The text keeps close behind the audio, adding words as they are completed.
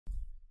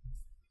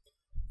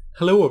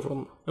Hello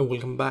everyone and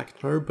welcome back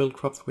to another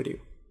Buildcraft video.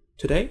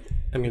 Today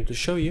I'm going to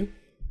show you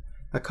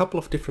a couple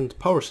of different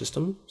power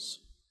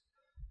systems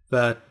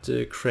that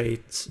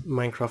create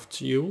Minecraft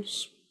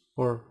joules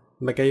or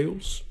mega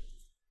joules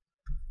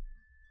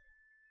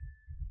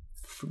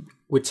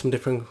with some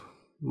different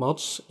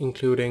mods,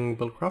 including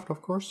Buildcraft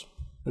of course,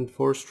 and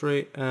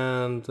forestry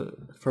and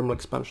thermal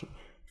expansion.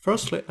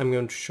 Firstly, I'm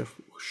going to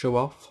show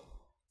off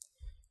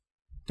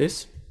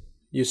this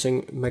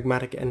using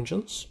magmatic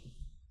engines.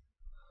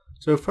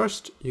 So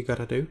first you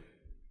gotta do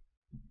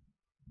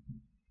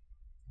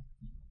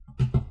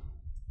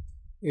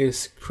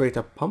is create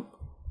a pump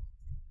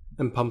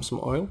and pump some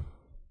oil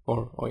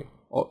or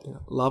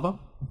lava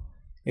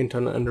into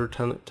an under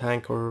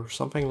tank or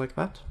something like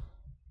that,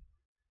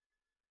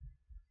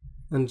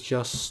 and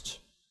just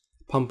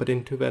pump it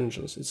into the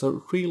engines. It's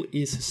a real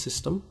easy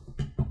system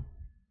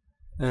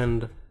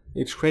and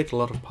it creates a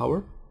lot of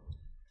power.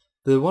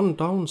 The one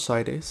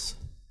downside is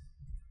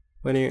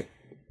when you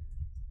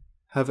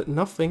have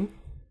nothing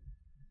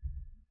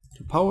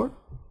to power,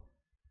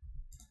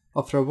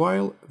 after a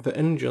while the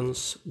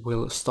engines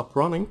will stop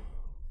running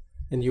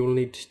and you will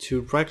need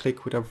to right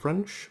click with a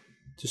wrench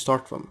to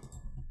start them.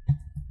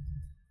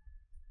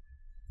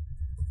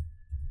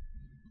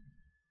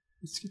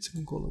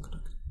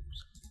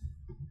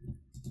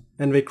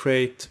 And they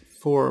create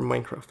 4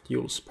 Minecraft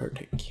joules per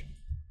tick.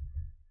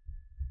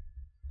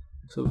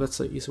 So that's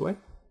the easy way.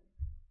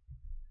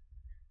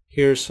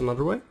 Here's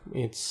another way,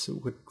 it's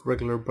with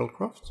regular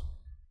Buildcraft.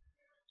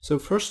 So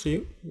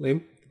firstly,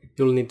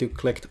 you'll need to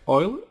collect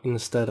oil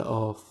instead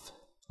of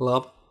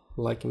lava,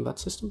 like in that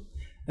system.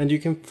 And you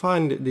can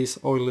find these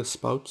oil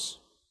spouts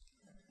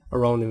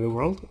around in the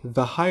world.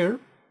 The higher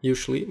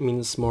usually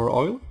means more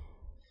oil.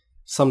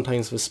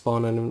 Sometimes they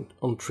spawn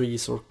on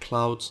trees or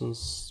clouds and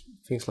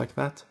things like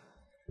that.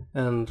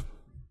 And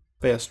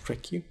they just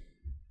trick you.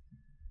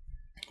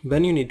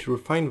 Then you need to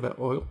refine the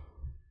oil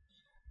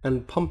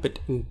and pump it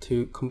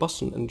into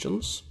combustion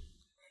engines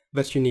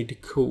that you need to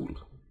cool.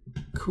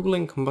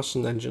 Cooling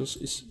combustion engines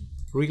is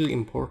really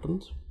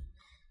important,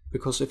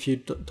 because if you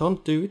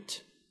don't do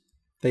it,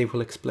 they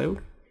will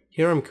explode.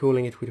 Here I'm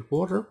cooling it with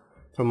water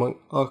from an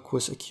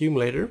aqueous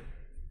accumulator.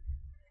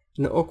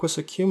 An aqueous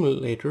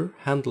accumulator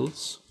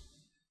handles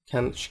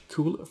can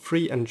cool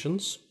 3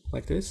 engines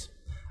like this.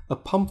 A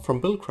pump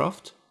from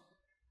Buildcraft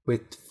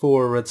with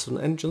 4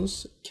 redstone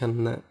engines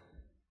can,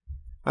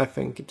 I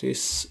think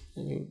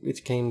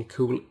it can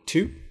cool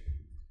 2.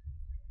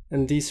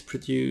 And these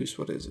produce,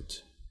 what is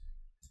it?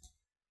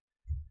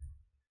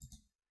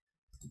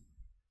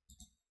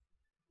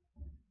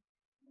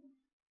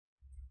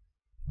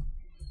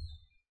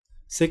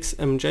 6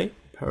 MJ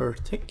per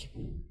tick.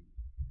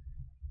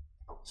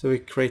 So we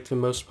create the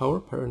most power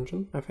per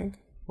engine, I think,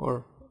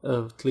 or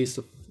at least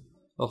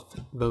of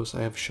those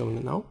I have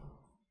shown now.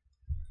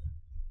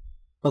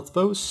 But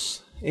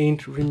those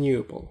ain't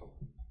renewable.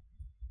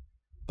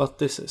 But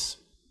this is.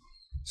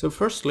 So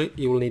firstly,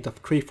 you will need a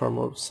tree farm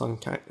of some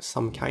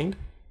kind.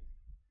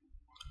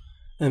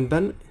 And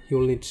then you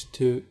will need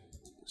to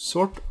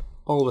sort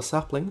all the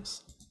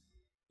saplings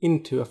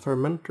into a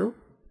fermenter.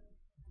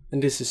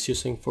 And this is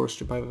using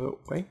forestry, by the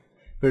way,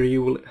 where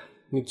you will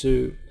need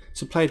to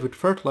supply it with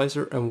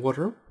fertilizer and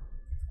water.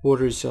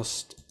 Water is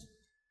just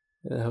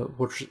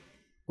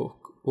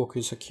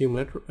aqueous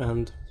accumulator,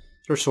 and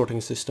your sorting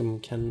system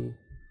can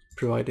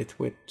provide it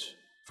with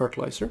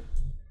fertilizer.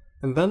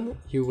 And then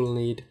you will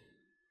need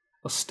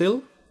a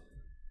still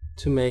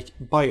to make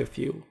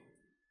biofuel.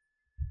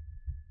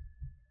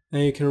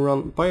 And you can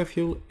run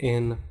biofuel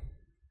in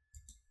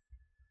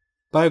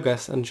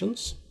biogas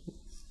engines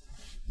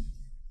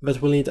that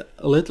will need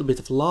a little bit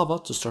of lava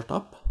to start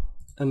up,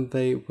 and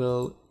they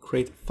will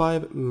create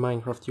 5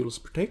 Minecraft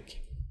joules per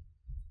tick,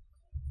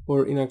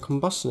 or in a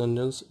combustion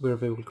engines where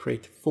they will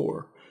create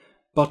 4.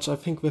 But I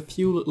think the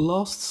fuel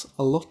lasts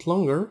a lot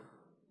longer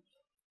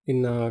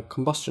in a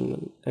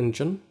combustion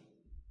engine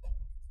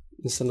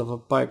instead of a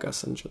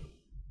biogas engine.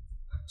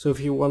 So if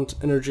you want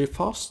energy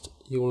fast,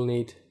 you will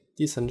need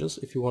these engines.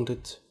 If you want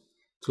it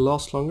to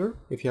last longer,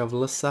 if you have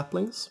less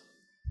saplings,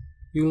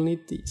 you will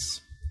need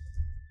these.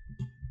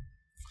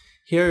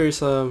 Here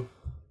is a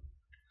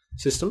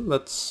system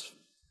that's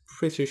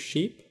pretty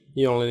cheap.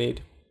 You only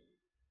need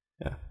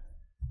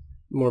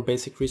more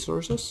basic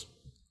resources.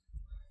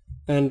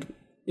 And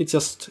it's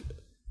just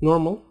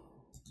normal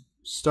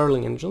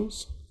Stirling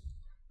engines,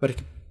 but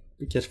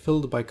it gets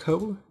filled by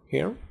coal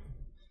here.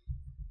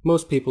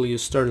 Most people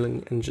use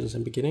Stirling engines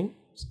in the beginning,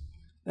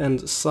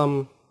 and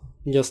some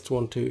just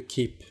want to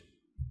keep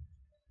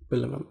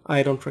building them.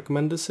 I don't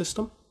recommend this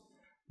system,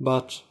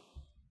 but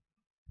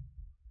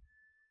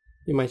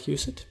you might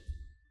use it.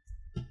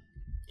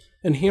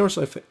 And here's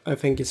I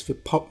think is the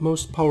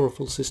most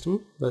powerful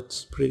system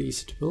that's pretty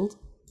easy to build.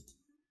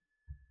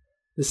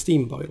 The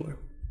steam boiler.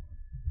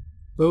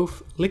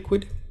 Both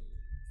liquid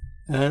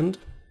and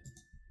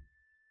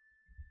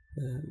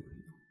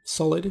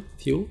solid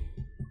fuel.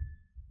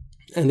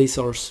 And these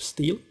are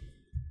steel.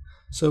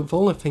 So the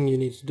only thing you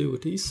need to do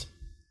with these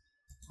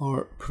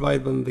are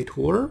provide them with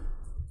water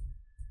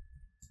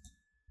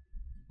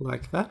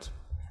like that,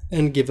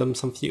 and give them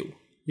some fuel.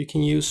 You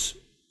can use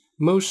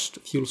most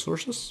fuel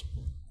sources,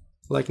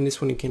 like in this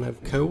one you can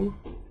have coal.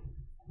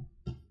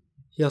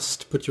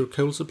 Just put your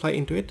coal supply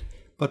into it,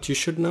 but you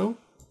should know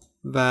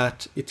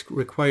that it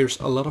requires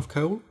a lot of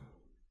coal,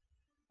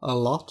 a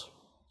lot,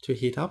 to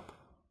heat up.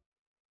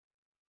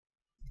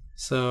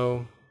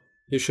 So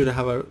you should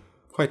have a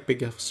quite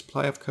big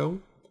supply of coal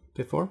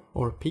before,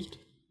 or peat.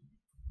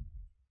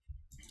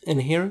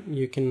 And here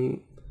you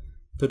can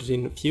put it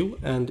in fuel,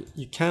 and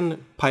you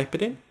can pipe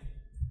it in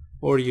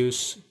or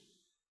use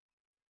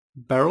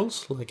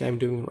barrels like I'm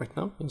doing right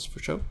now, just for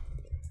show.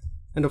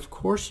 And of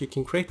course you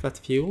can create that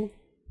fuel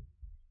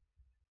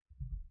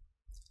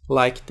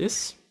like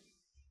this,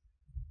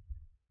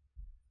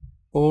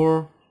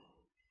 or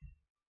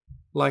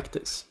like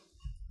this.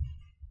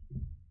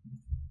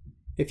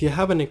 If you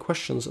have any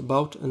questions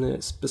about any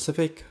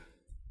specific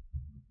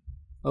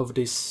of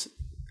these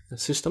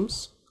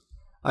systems,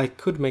 I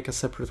could make a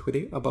separate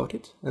video about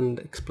it and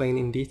explain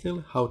in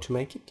detail how to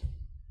make it.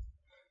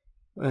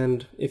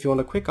 And if you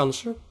want a quick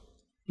answer,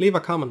 leave a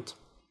comment.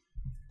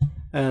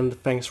 And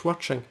thanks for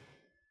watching.